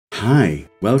Hi,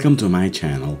 welcome to my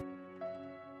channel.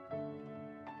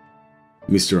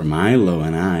 Mr. Milo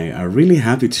and I are really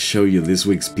happy to show you this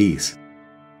week's piece.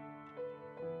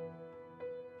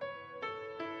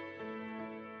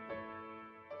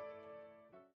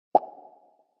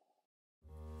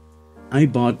 I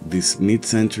bought this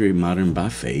mid-century modern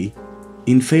buffet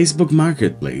in Facebook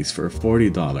Marketplace for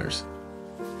 $40.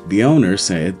 The owner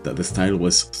said that the style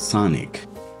was Sonic.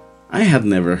 I had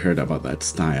never heard about that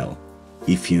style.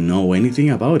 If you know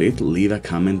anything about it, leave a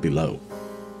comment below.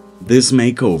 This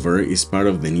makeover is part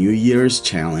of the New Year's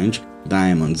challenge,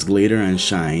 Diamonds Glitter and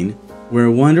Shine,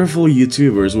 where wonderful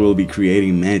YouTubers will be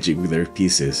creating magic with their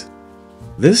pieces.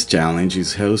 This challenge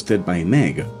is hosted by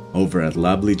Meg over at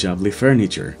Lubbly Jubbly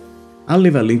Furniture. I'll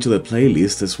leave a link to the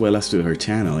playlist as well as to her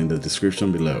channel in the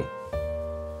description below.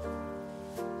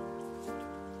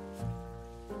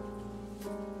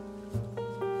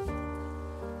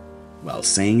 While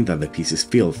saying that the piece is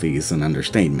filthy is an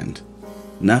understatement.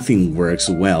 Nothing works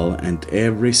well and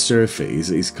every surface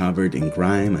is covered in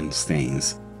grime and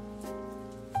stains.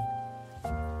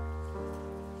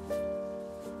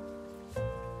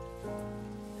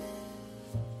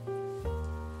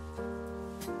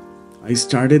 I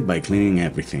started by cleaning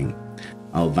everything.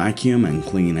 I'll vacuum and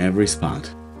clean every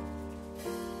spot.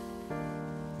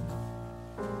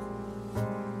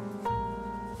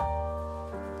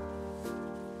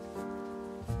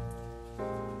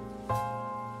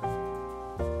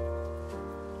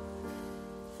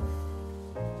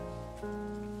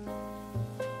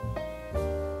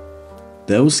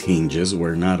 Those hinges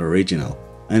were not original,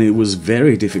 and it was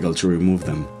very difficult to remove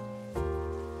them.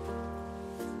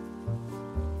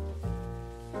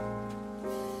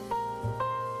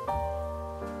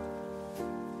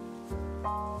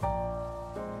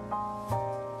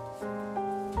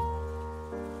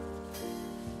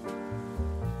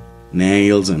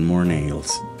 Nails and more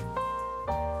nails.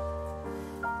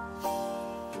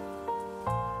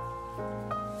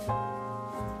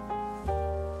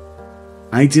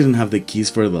 I didn't have the keys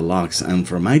for the locks, and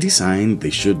for my design, they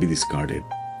should be discarded.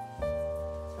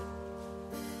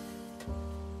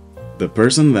 The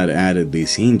person that added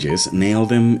these hinges nailed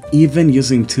them even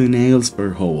using 2 nails per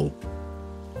hole.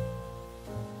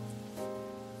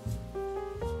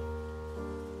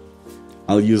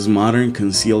 I'll use modern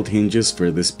concealed hinges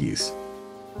for this piece.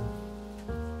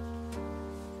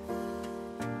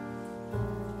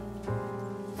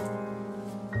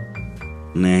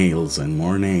 Nails and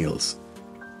more nails.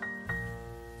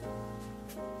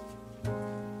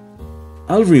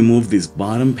 I'll remove these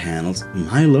bottom panels.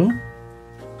 Milo?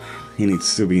 He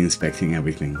needs to be inspecting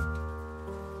everything.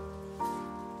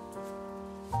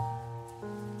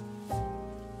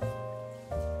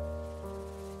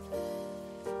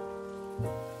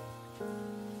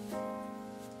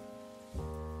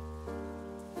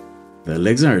 The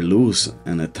legs are loose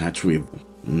and attached with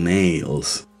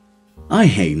nails. I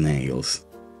hate nails.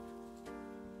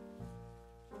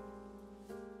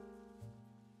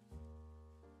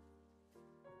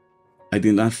 I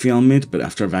did not film it, but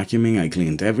after vacuuming I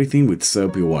cleaned everything with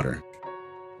soapy water.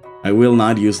 I will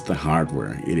not use the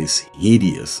hardware, it is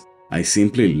hideous. I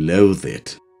simply loathe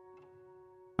it.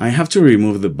 I have to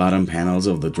remove the bottom panels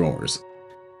of the drawers.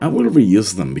 I will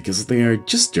reuse them because they are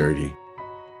just dirty.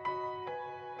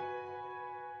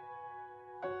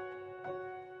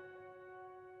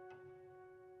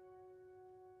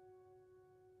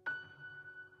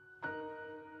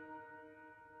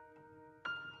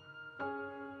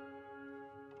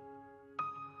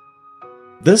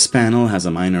 This panel has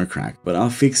a minor crack, but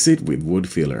I'll fix it with wood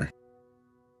filler.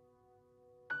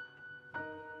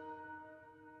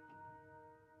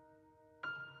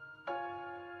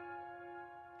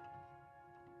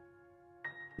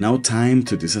 Now time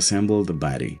to disassemble the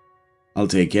body. I'll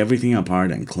take everything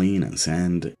apart and clean and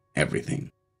sand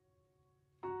everything.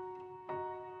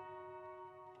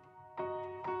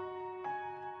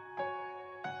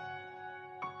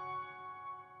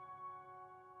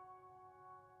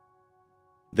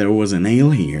 There was a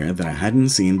nail here that I hadn't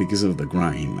seen because of the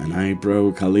grime, and I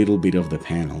broke a little bit of the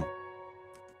panel.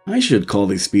 I should call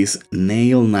this piece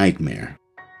Nail Nightmare.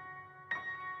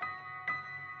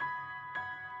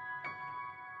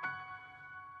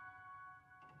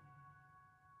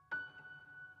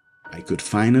 I could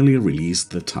finally release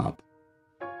the top.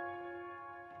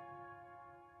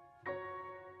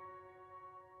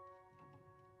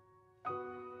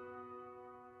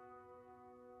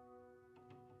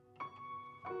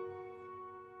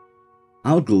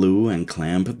 I'll glue and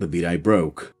clamp the bit I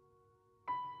broke.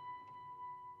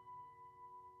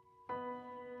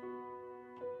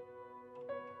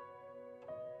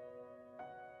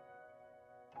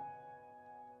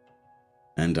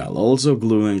 and I'll also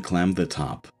glue and clamp the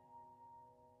top.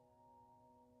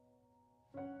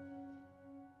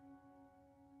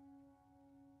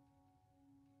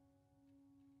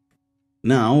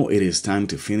 Now it is time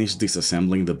to finish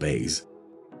disassembling the base.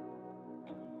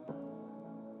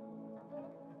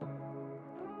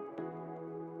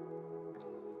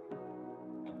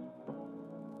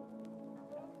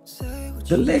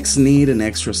 The legs need an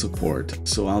extra support,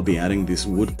 so I'll be adding this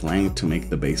wood plank to make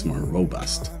the base more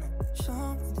robust.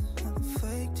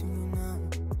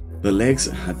 The legs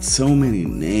had so many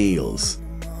nails.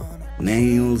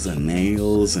 Nails and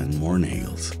nails and more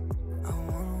nails.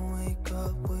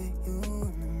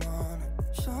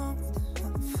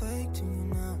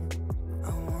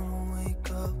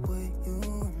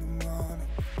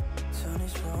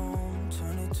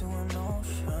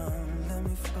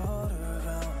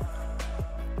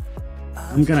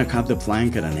 I'm gonna cut the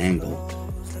plank at an angle.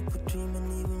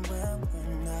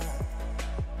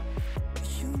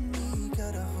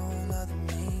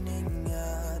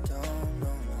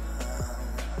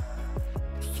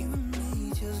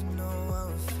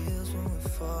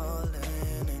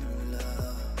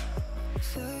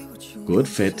 Good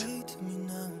fit.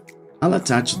 I'll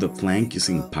attach the plank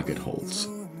using pocket holes.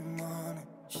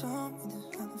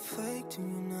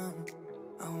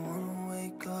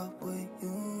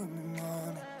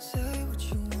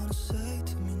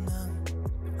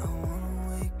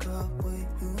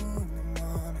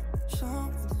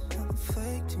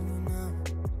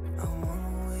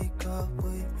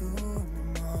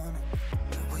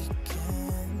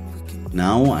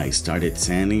 Now I started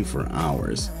sanding for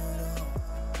hours.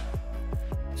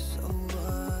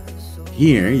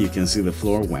 Here you can see the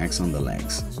floor wax on the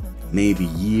legs. Maybe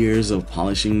years of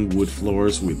polishing wood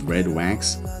floors with red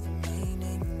wax.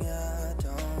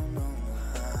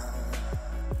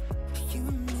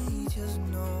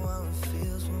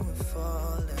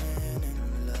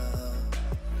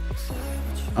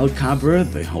 I'll cover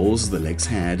the holes the legs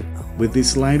had with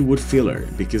this light wood filler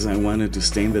because I wanted to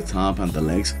stain the top and the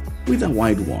legs with a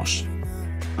whitewash.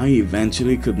 I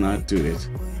eventually could not do it.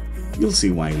 You'll see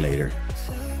why later.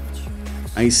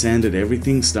 I sanded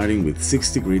everything starting with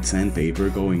 6 degree sandpaper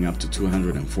going up to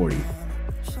 240.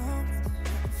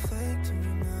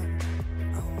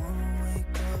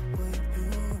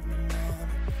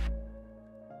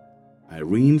 I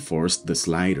reinforced the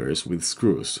sliders with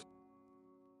screws.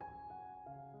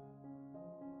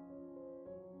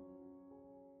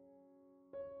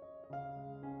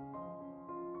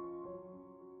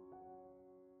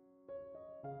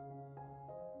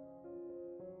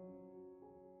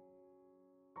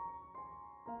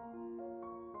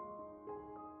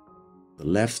 The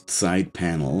left side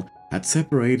panel had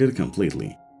separated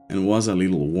completely and was a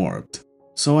little warped,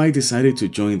 so I decided to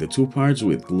join the two parts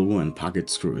with glue and pocket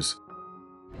screws.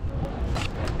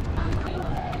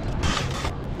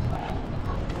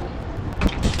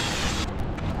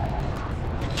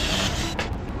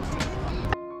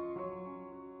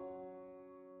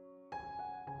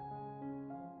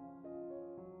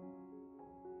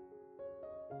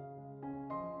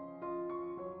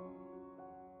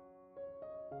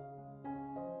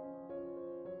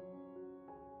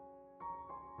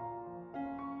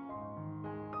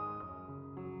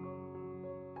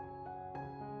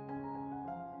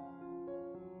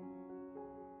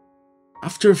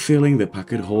 After filling the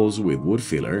pocket holes with wood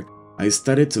filler, I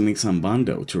started to mix some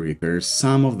Bondo to repair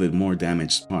some of the more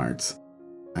damaged parts.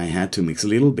 I had to mix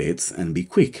little bits and be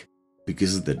quick,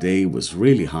 because the day was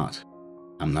really hot.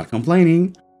 I'm not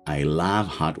complaining, I love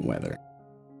hot weather.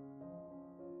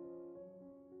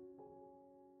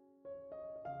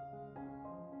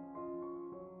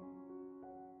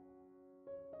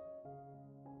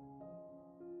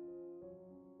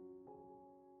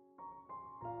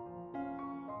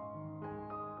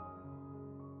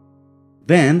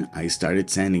 Then I started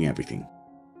sanding everything.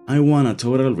 I want a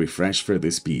total refresh for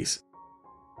this piece.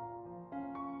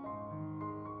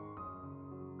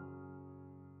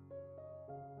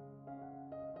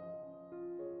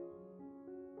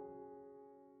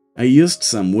 I used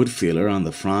some wood filler on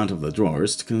the front of the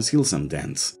drawers to conceal some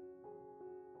dents.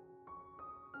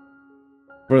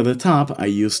 For the top, I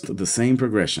used the same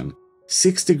progression,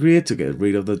 60 grit to get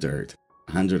rid of the dirt,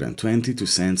 120 to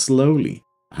sand slowly,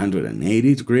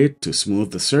 180 grit to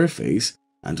smooth the surface,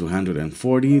 and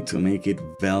 240 to make it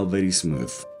velvety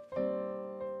smooth.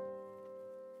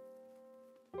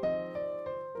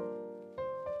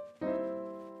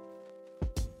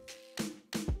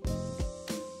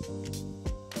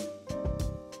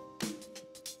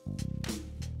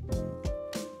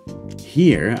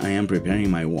 Here I am preparing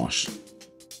my wash.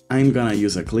 I'm gonna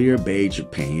use a clear beige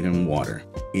paint and water.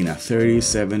 in a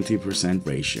 30-70%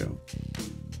 ratio.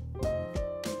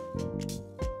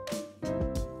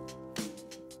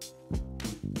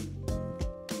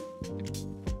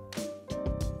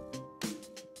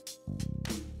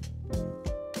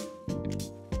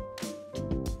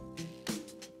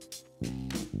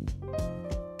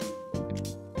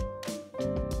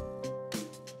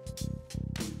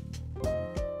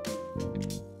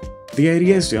 The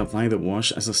idea is to apply the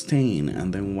wash as a stain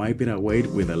and then wipe it away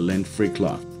with a lint-free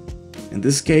cloth. In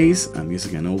this case, I'm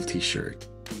using an old t-shirt.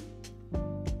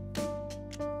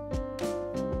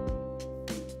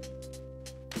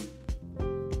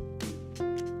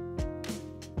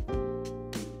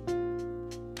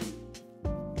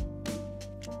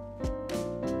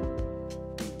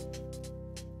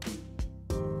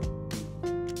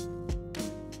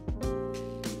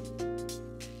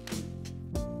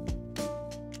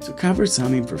 To cover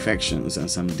some imperfections and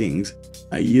some dings,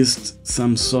 I used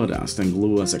some sawdust and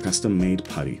glue as a custom-made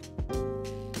putty.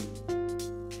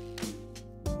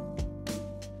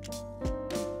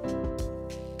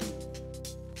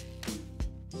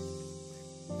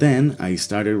 Then I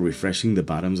started refreshing the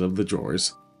bottoms of the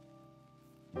drawers,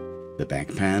 the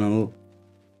back panel,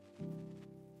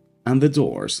 and the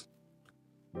doors.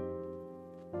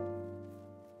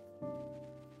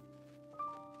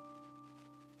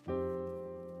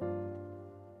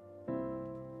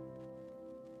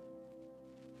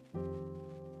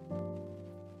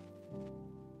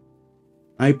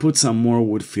 I put some more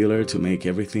wood filler to make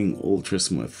everything ultra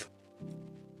smooth.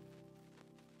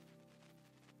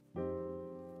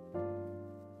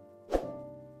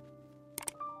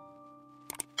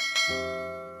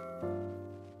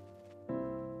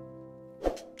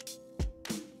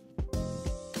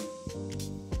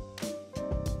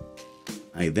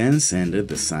 I then sanded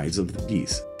the sides of the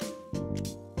piece.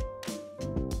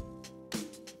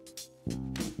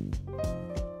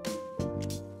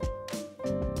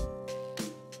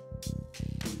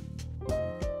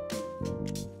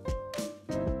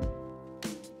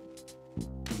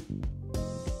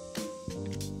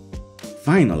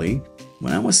 Finally,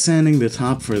 when I was sanding the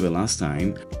top for the last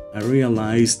time, I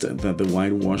realized that the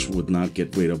whitewash would not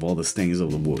get rid of all the stains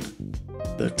of the wood.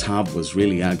 The top was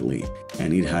really ugly,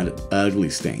 and it had ugly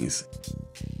stains.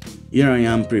 Here I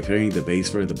am preparing the base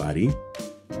for the body,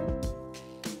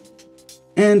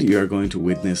 and you are going to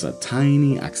witness a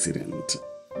tiny accident.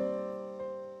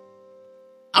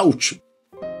 Ouch!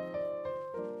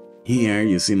 Here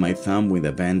you see my thumb with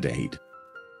a band-aid.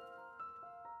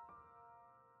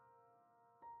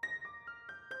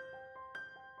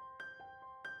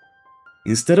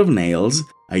 Instead of nails,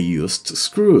 I used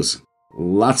screws,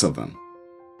 lots of them.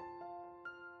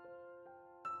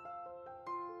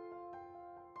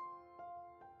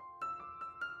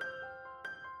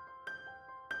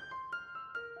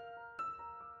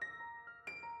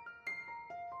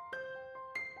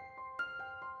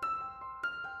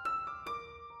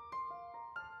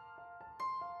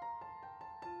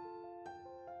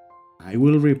 I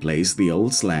will replace the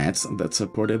old slats that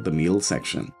supported the middle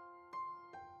section.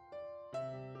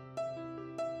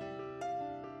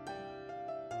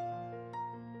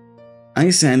 I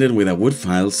sanded with a wood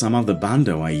file some of the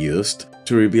bando I used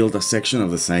to rebuild a section of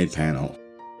the side panel.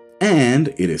 And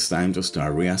it is time to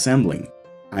start reassembling.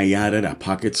 I added a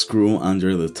pocket screw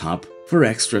under the top for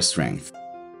extra strength.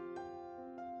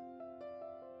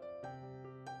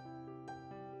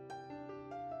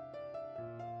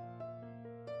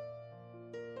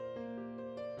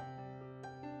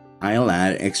 I'll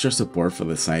add extra support for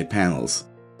the side panels.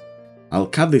 I'll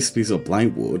cut this piece of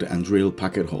plywood and drill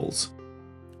pocket holes.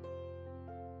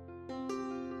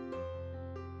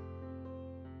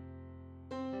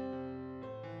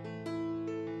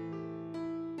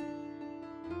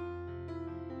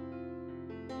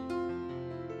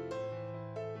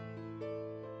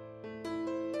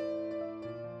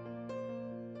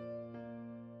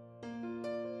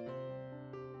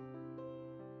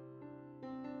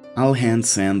 I'll hand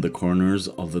sand the corners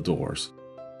of the doors.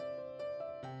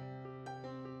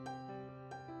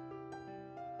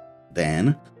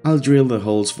 Then, I'll drill the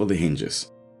holes for the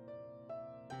hinges.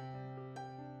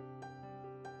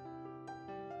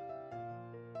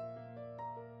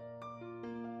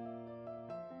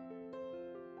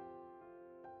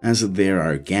 As there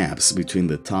are gaps between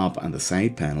the top and the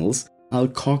side panels, I'll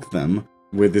caulk them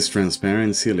with this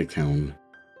transparent silicone.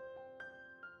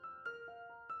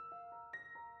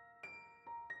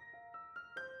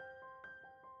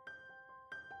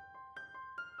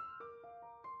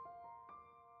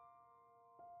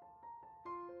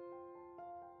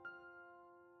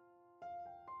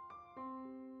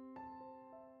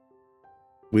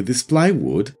 With this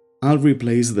plywood, I'll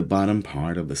replace the bottom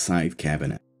part of the side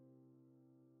cabinet.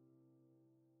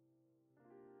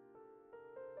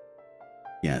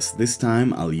 Yes, this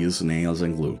time I'll use nails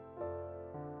and glue.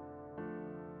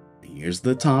 Here's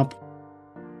the top.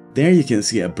 There you can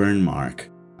see a burn mark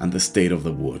and the state of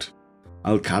the wood.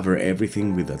 I'll cover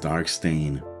everything with a dark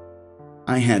stain.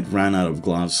 I had run out of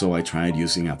gloves, so I tried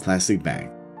using a plastic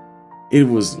bag. It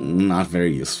was not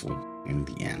very useful in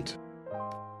the end.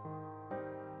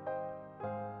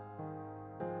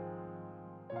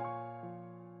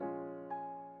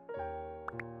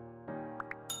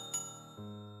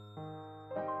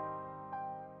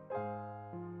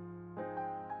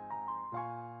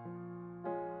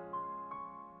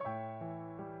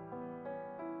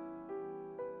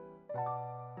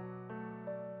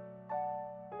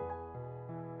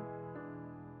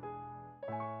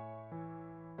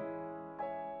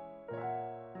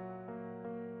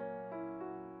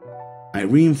 I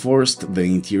reinforced the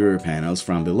interior panels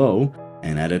from below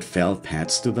and added felt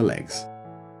pads to the legs.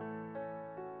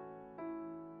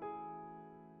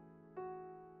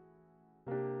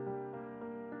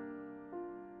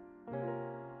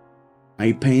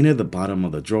 I painted the bottom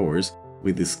of the drawers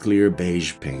with this clear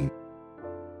beige paint.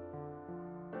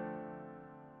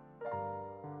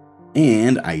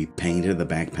 And I painted the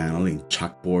back panel in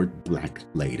chalkboard black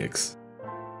latex.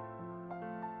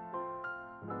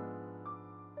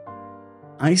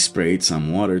 I sprayed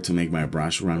some water to make my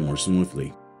brush run more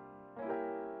smoothly.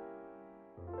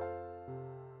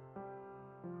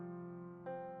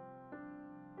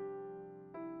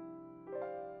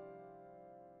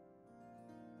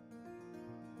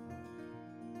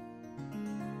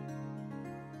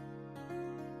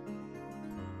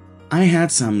 I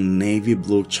had some navy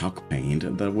blue chalk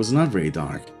paint that was not very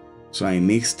dark, so I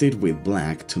mixed it with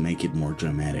black to make it more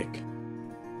dramatic.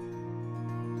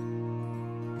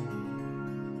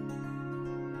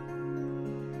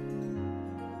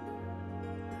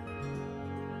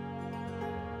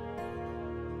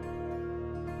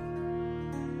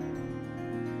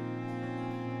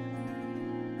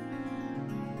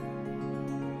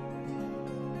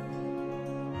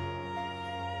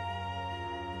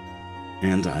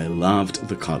 And I loved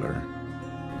the color.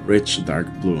 Rich dark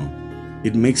blue.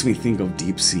 It makes me think of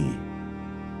deep sea.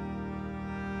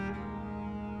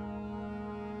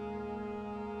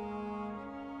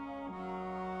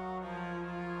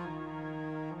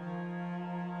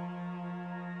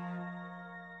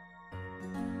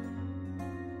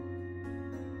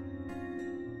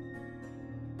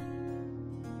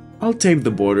 I'll tape the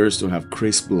borders to have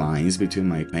crisp lines between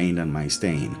my paint and my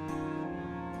stain.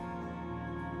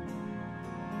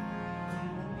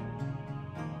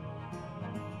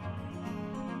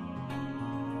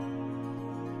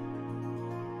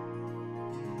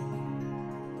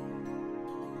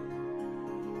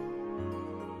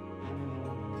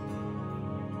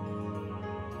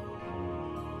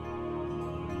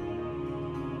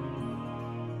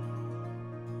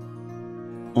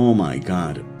 Oh my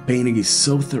god, painting is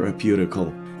so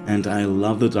therapeutical, and I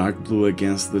love the dark blue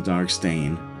against the dark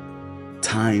stain.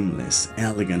 Timeless,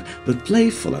 elegant, but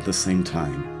playful at the same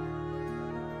time.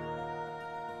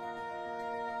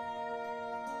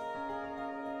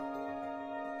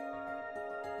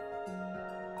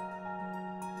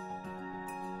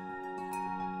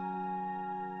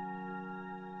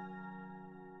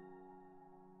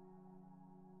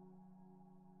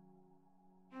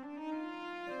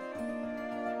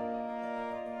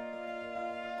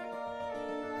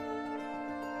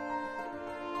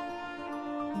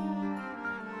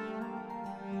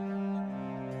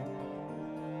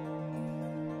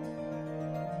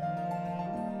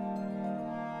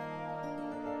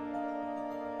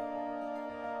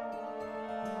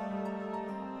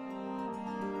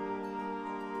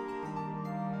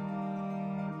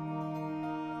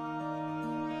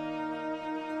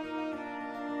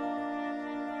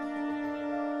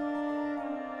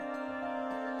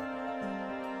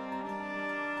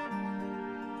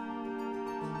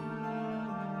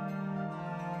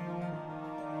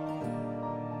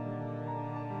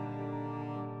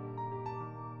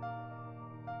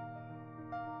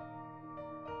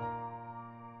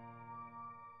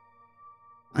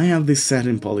 I have this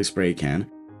satin poly spray can,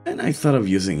 and I thought of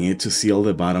using it to seal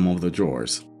the bottom of the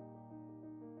drawers.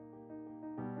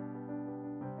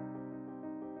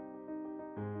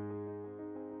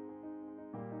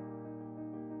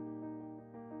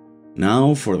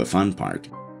 Now for the fun part.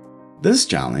 This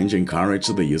challenge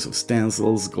encouraged the use of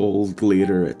stencils, gold,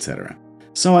 glitter, etc.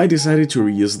 So I decided to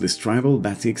reuse this tribal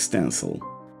batik stencil,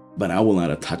 but I will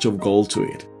add a touch of gold to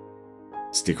it.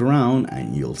 Stick around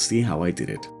and you'll see how I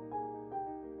did it.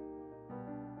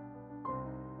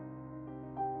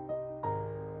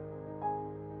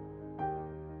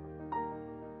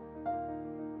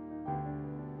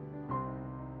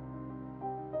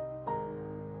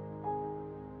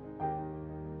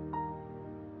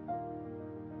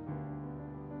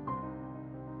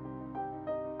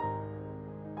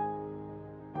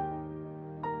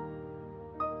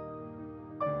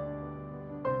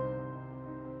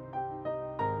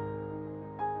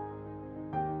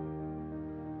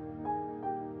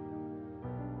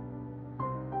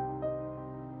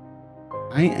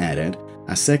 I added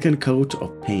a second coat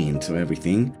of paint to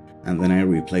everything, and then I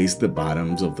replaced the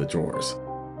bottoms of the drawers.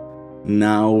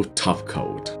 Now top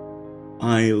coat.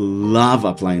 I love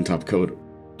applying top coat.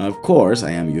 Of course,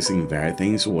 I am using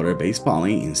Verithane's water-based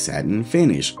poly in satin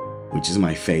finish, which is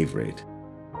my favorite.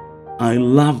 I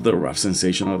love the rough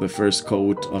sensation of the first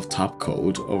coat of top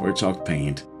coat over chalk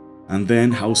paint, and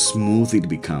then how smooth it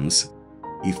becomes.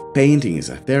 If painting is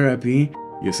a therapy,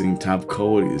 using top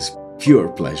coat is pure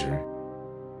pleasure.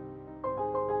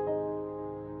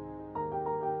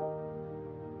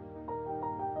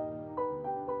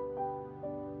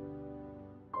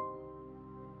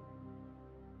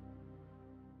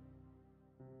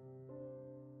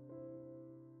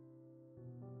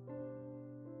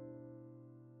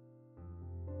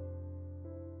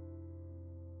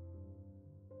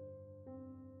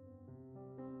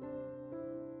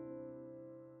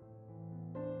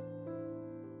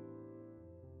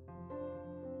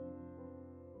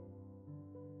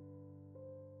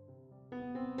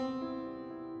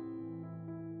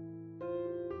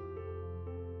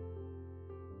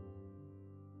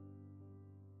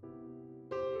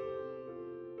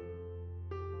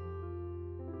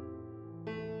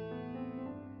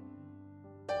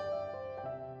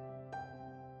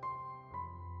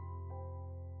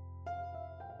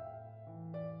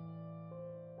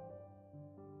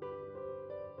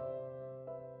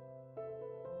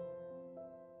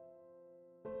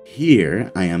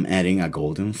 Here I am adding a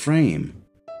golden frame.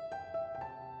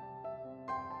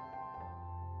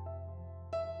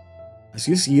 As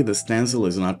you see, the stencil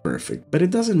is not perfect, but it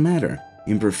doesn't matter.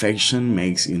 Imperfection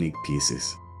makes unique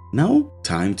pieces. Now,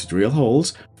 time to drill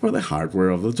holes for the hardware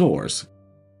of the doors.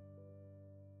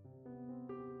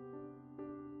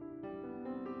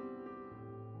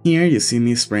 Here you see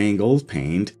me spraying gold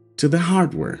paint to the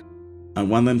hardware. I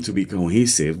want them to be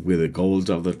cohesive with the gold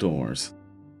of the doors.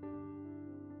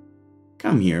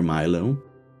 Come here, Milo.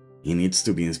 He needs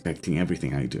to be inspecting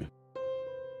everything I do.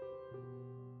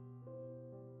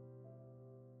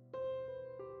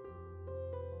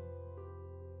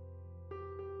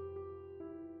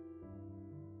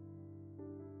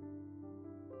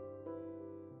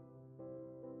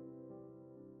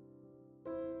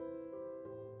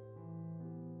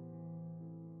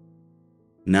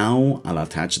 Now I'll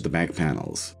attach the back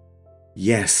panels.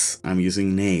 Yes, I'm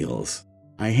using nails.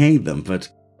 I hate them, but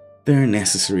they're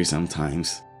necessary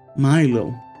sometimes.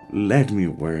 Milo, let me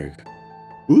work.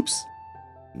 Oops.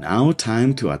 Now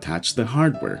time to attach the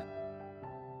hardware.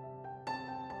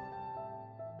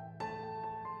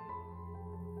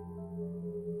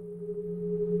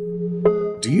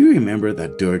 Do you remember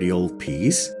that dirty old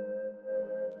piece?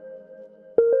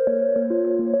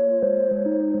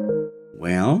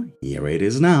 Well, here it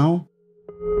is now.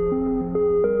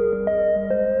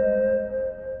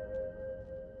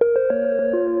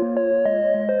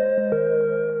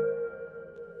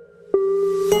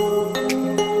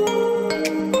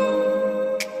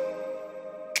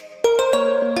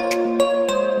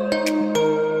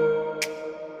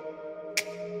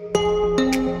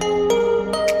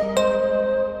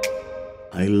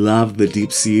 I love the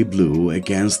deep sea blue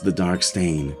against the dark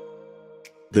stain.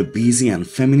 The busy and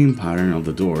feminine pattern of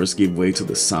the doors give way to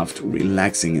the soft,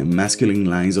 relaxing and masculine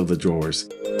lines of the drawers.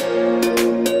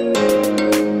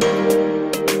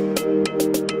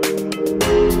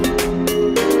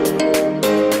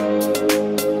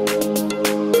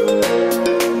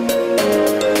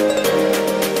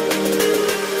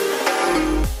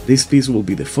 This piece will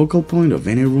be the focal point of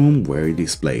any room where it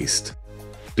is placed.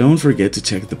 Don't forget to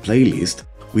check the playlist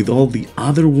with all the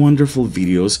other wonderful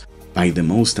videos by the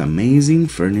most amazing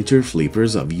furniture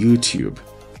flippers of YouTube.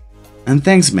 And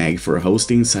thanks Meg for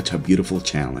hosting such a beautiful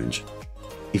challenge.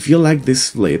 If you like this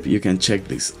flip, you can check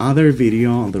this other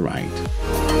video on the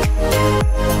right.